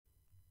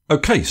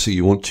Okay, so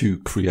you want to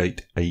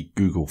create a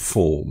Google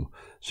form.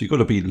 So you've got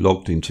to be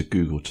logged into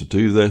Google to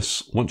do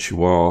this. Once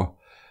you are,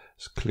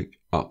 just click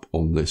up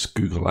on this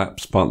Google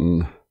Apps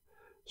button,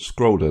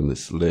 scroll down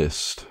this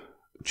list,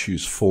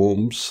 choose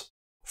Forms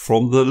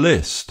from the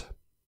list.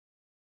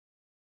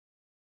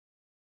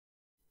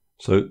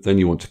 So then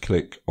you want to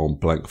click on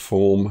Blank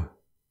Form.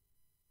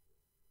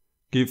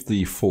 Give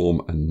the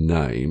form a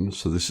name.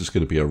 So this is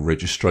going to be a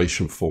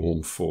registration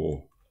form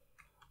for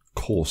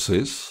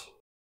courses.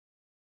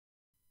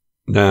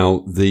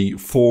 Now the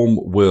form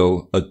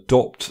will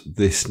adopt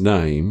this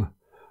name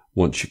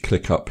once you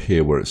click up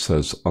here where it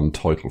says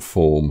Untitled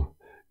Form.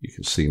 You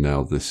can see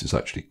now this is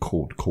actually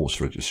called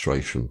Course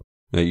Registration.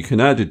 Now you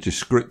can add a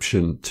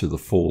description to the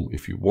form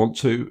if you want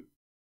to.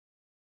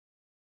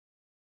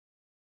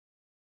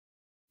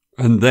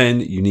 And then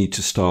you need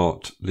to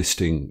start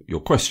listing your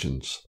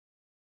questions.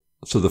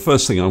 So the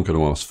first thing I'm going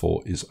to ask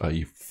for is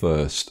a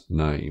first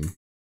name.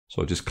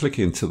 So I just click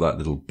into that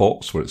little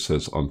box where it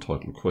says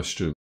Untitled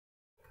Question.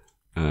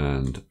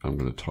 And I'm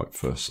going to type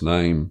first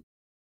name.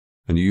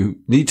 And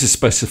you need to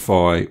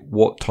specify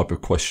what type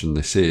of question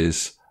this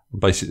is.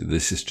 Basically,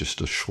 this is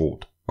just a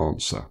short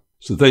answer.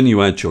 So then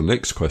you add your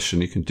next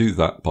question. You can do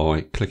that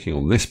by clicking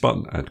on this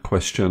button, Add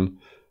Question.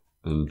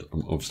 And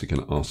I'm obviously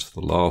going to ask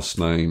for the last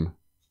name.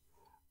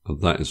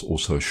 And that is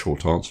also a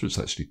short answer. It's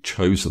actually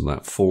chosen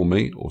that for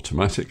me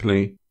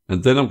automatically.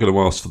 And then I'm going to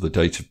ask for the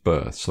date of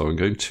birth. So I'm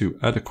going to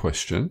add a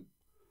question.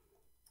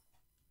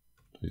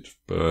 Date of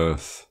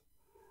birth.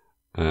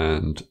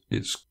 And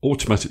it's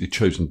automatically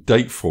chosen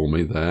date for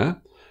me there.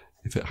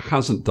 If it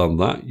hasn't done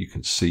that, you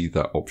can see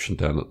that option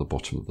down at the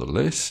bottom of the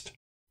list.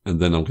 And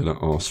then I'm going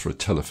to ask for a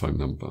telephone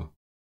number,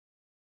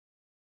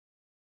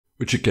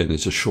 which again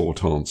is a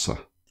short answer.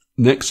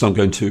 Next, I'm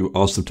going to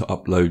ask them to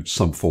upload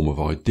some form of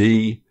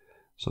ID.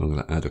 So I'm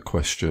going to add a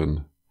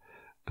question.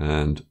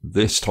 And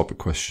this type of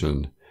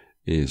question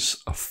is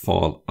a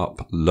file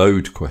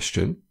upload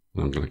question.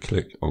 And I'm going to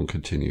click on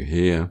Continue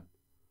here.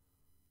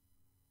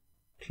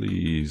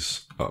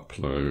 Please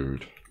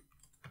upload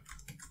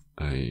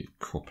a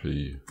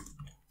copy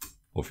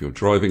of your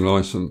driving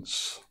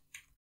license.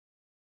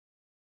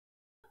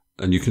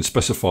 And you can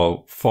specify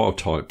file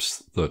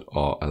types that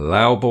are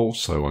allowable.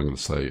 So I'm going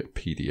to say a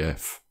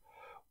PDF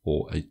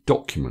or a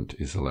document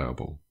is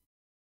allowable.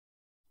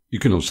 You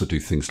can also do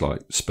things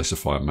like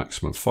specify a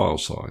maximum file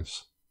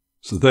size.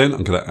 So then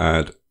I'm going to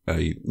add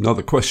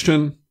another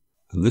question.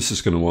 And this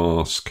is going to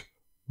ask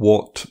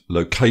what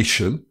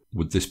location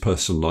would this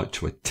person like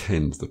to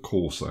attend the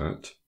course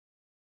at?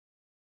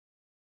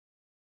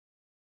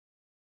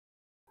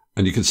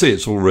 And you can see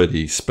it's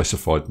already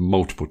specified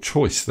multiple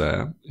choice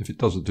there. If it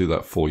doesn't do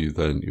that for you,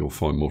 then you'll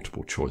find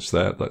multiple choice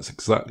there. That's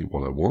exactly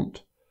what I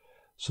want.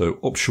 So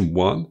option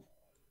 1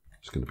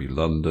 is going to be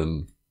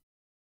London,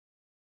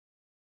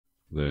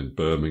 then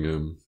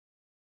Birmingham,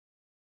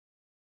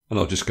 and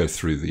I'll just go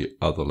through the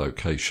other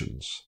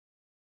locations.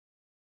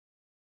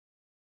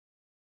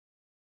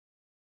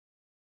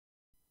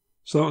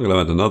 So I'm going to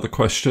add another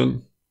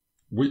question.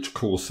 Which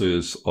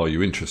courses are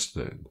you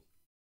interested in?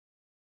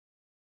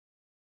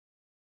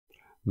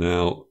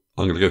 Now,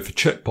 I'm going to go for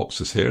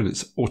checkboxes here, and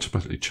it's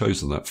automatically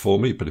chosen that for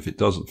me. But if it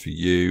doesn't for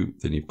you,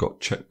 then you've got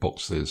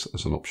checkboxes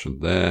as an option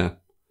there.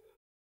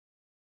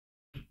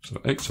 So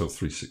Excel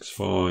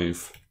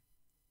 365,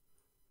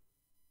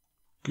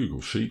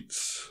 Google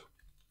Sheets,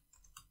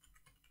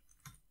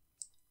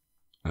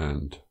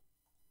 and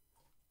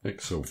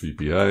Excel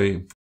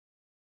VBA.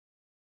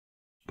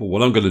 But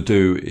what I'm going to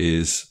do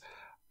is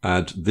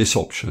add this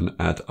option,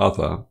 Add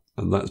Other,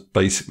 and that's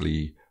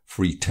basically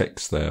free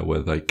text there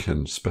where they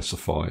can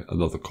specify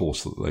another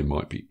course that they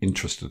might be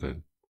interested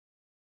in.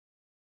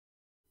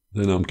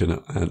 Then I'm going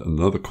to add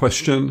another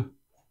question.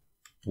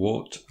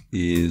 What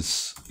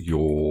is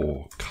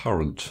your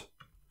current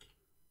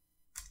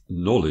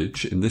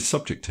knowledge in this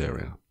subject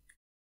area?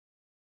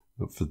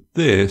 And for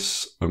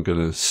this, I'm going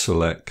to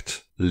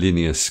select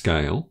linear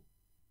scale.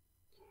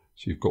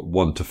 So you've got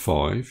 1 to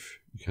 5.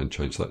 You can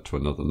change that to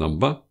another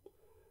number.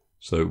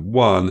 So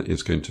 1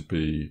 is going to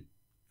be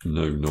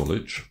no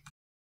knowledge.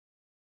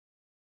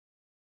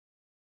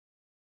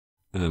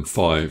 And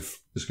 5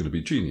 is going to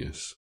be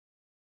genius.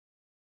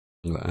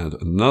 I'm going to add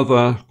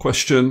another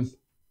question.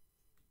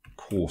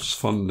 Course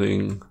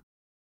funding.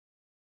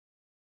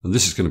 And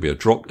this is going to be a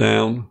drop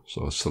down.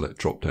 So I'll select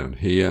drop down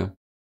here.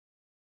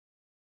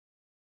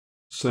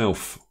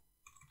 Self-funded.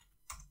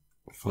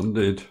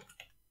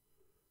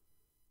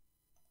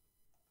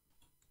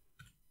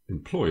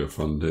 Employer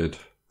funded.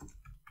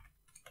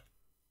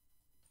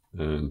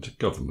 And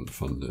government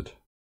funded.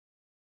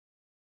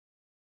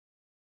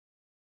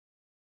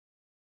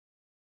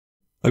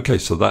 Okay,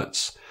 so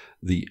that's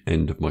the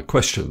end of my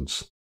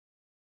questions.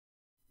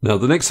 Now,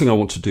 the next thing I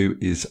want to do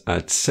is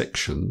add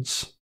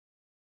sections.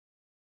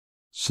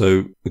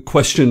 So the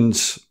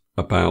questions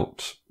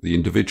about the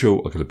individual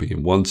are going to be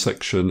in one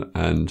section,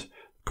 and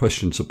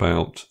questions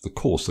about the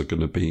course are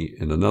going to be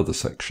in another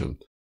section.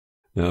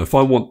 Now, if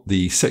I want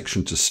the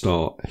section to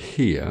start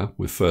here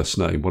with first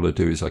name, what I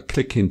do is I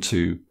click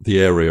into the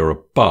area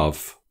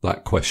above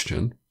that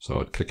question. So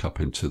I'd click up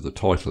into the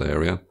title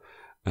area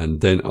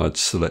and then I'd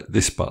select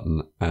this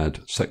button,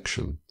 Add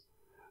Section.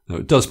 Now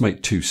it does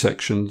make 2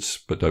 sections,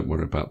 but don't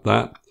worry about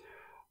that.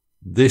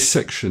 This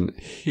section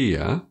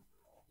here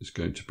is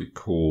going to be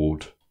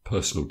called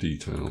Personal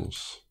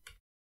Details.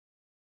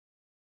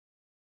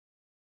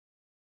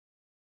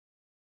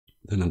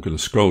 Then I'm going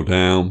to scroll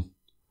down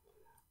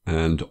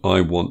and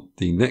I want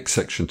the next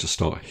section to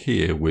start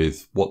here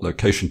with what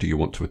location do you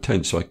want to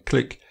attend. So I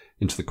click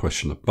into the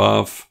question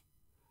above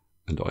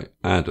and I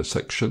add a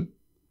section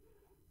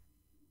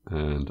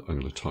and I'm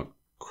going to type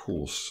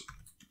course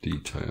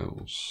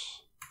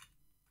details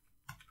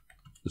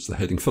as the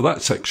heading for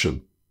that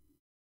section.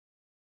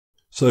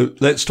 So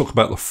let's talk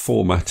about the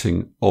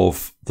formatting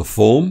of the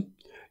form.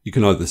 You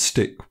can either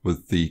stick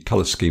with the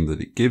color scheme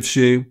that it gives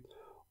you,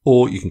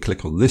 or you can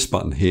click on this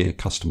button here,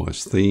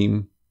 Customize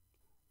Theme.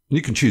 And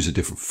you can choose a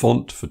different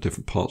font for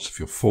different parts of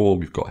your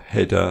form. You've got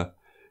header,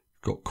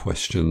 you've got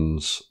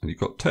questions, and you've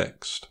got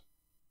text.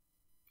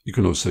 You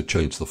can also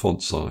change the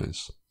font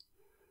size.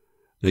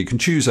 Now you can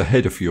choose a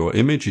header for your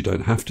image. You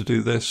don't have to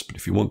do this, but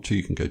if you want to,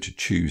 you can go to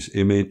Choose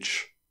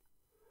Image.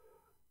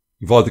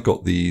 You've either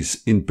got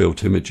these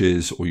inbuilt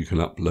images or you can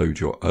upload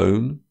your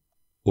own,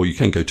 or you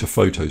can go to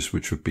Photos,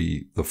 which would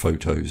be the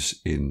photos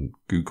in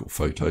Google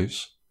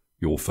Photos,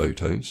 your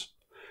photos.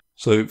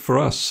 So for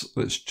us,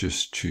 let's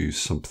just choose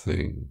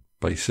something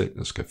basic.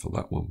 Let's go for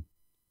that one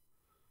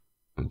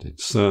and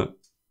insert.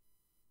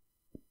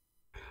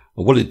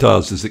 And what it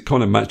does is it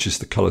kind of matches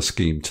the color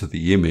scheme to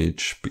the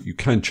image, but you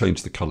can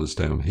change the colors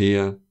down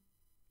here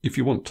if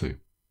you want to.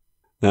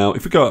 Now,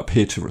 if we go up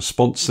here to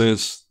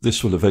responses,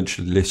 this will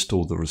eventually list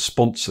all the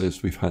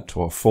responses we've had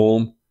to our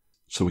form.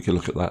 So we can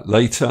look at that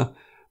later.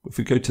 But if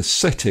we go to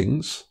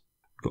settings,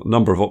 we've got a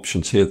number of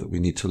options here that we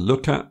need to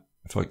look at.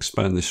 If I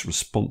expand this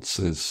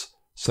responses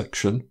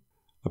section,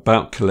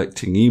 about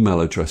collecting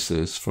email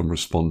addresses from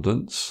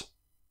respondents.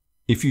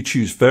 If you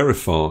choose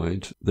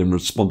verified, then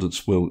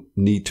respondents will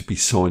need to be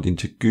signed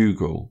into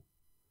Google.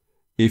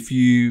 If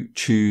you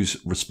choose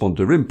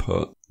responder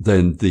input,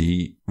 then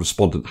the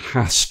respondent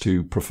has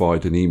to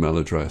provide an email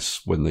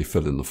address when they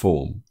fill in the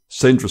form.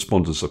 Send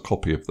responders a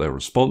copy of their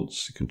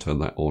response. You can turn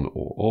that on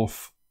or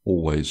off,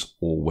 always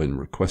or when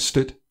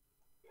requested.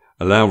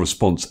 Allow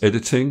response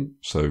editing,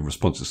 so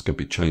responses can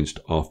be changed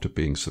after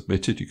being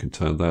submitted. You can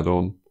turn that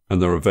on,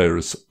 and there are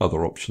various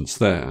other options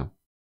there.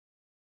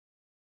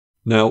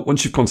 Now,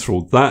 once you've gone through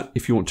all that,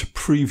 if you want to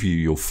preview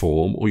your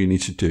form, all you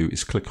need to do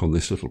is click on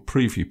this little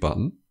preview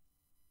button.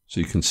 So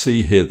you can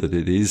see here that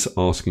it is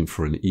asking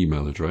for an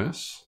email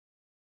address.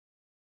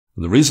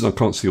 And the reason I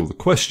can't see all the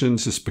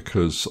questions is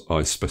because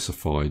I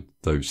specified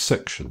those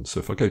sections.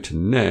 So if I go to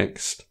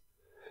next,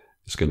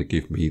 it's going to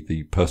give me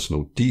the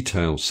personal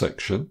details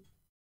section.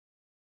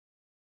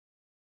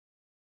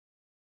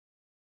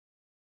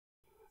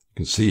 You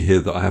can see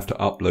here that I have to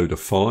upload a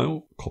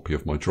file, a copy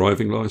of my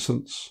driving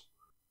license.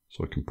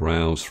 So I can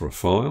browse for a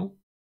file.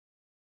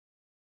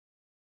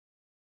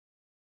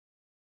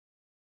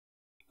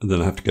 And then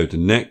I have to go to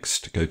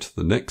next, to go to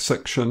the next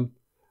section.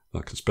 I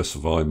can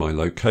specify my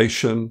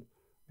location,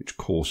 which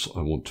course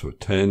I want to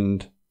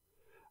attend,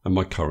 and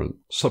my current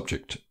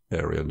subject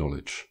area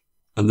knowledge.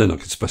 And then I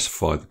can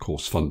specify the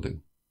course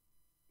funding.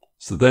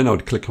 So then I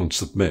would click on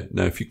Submit.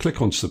 Now, if you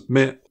click on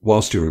Submit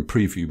whilst you're in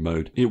preview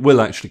mode, it will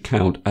actually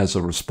count as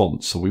a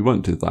response. So we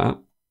won't do that.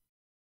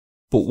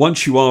 But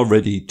once you are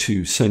ready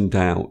to send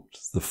out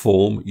the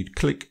form, you'd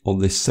click on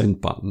this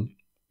Send button.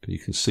 You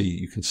can see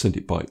you can send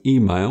it by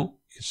email.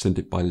 You can send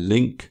it by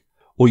link,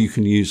 or you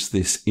can use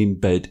this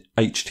embed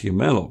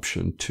HTML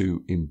option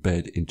to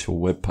embed into a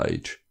web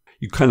page.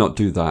 You cannot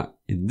do that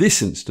in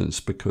this instance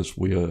because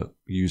we are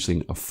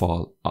using a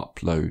file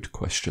upload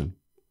question.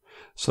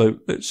 So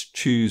let's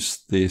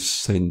choose this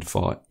send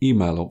via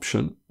email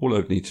option. All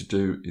I need to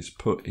do is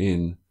put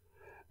in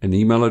an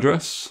email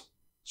address,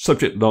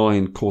 subject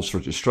line course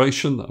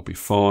registration, that'll be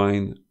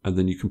fine. And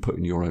then you can put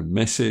in your own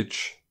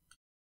message.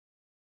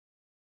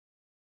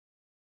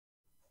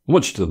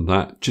 Once you've done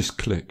that, just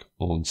click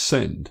on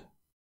send.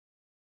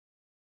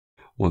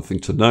 One thing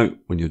to note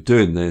when you're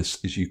doing this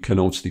is you can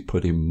obviously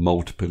put in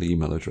multiple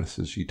email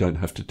addresses. You don't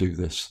have to do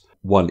this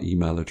one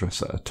email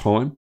address at a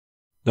time.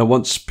 Now,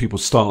 once people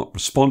start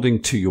responding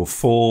to your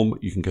form,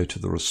 you can go to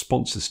the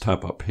responses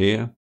tab up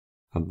here,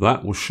 and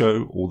that will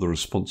show all the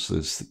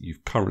responses that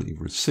you've currently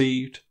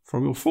received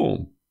from your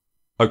form.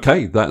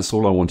 Okay, that's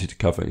all I wanted to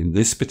cover in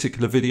this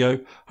particular video.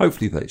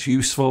 Hopefully that's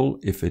useful.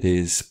 If it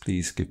is,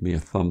 please give me a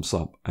thumbs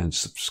up and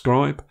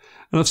subscribe,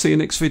 and I'll see you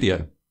next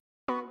video.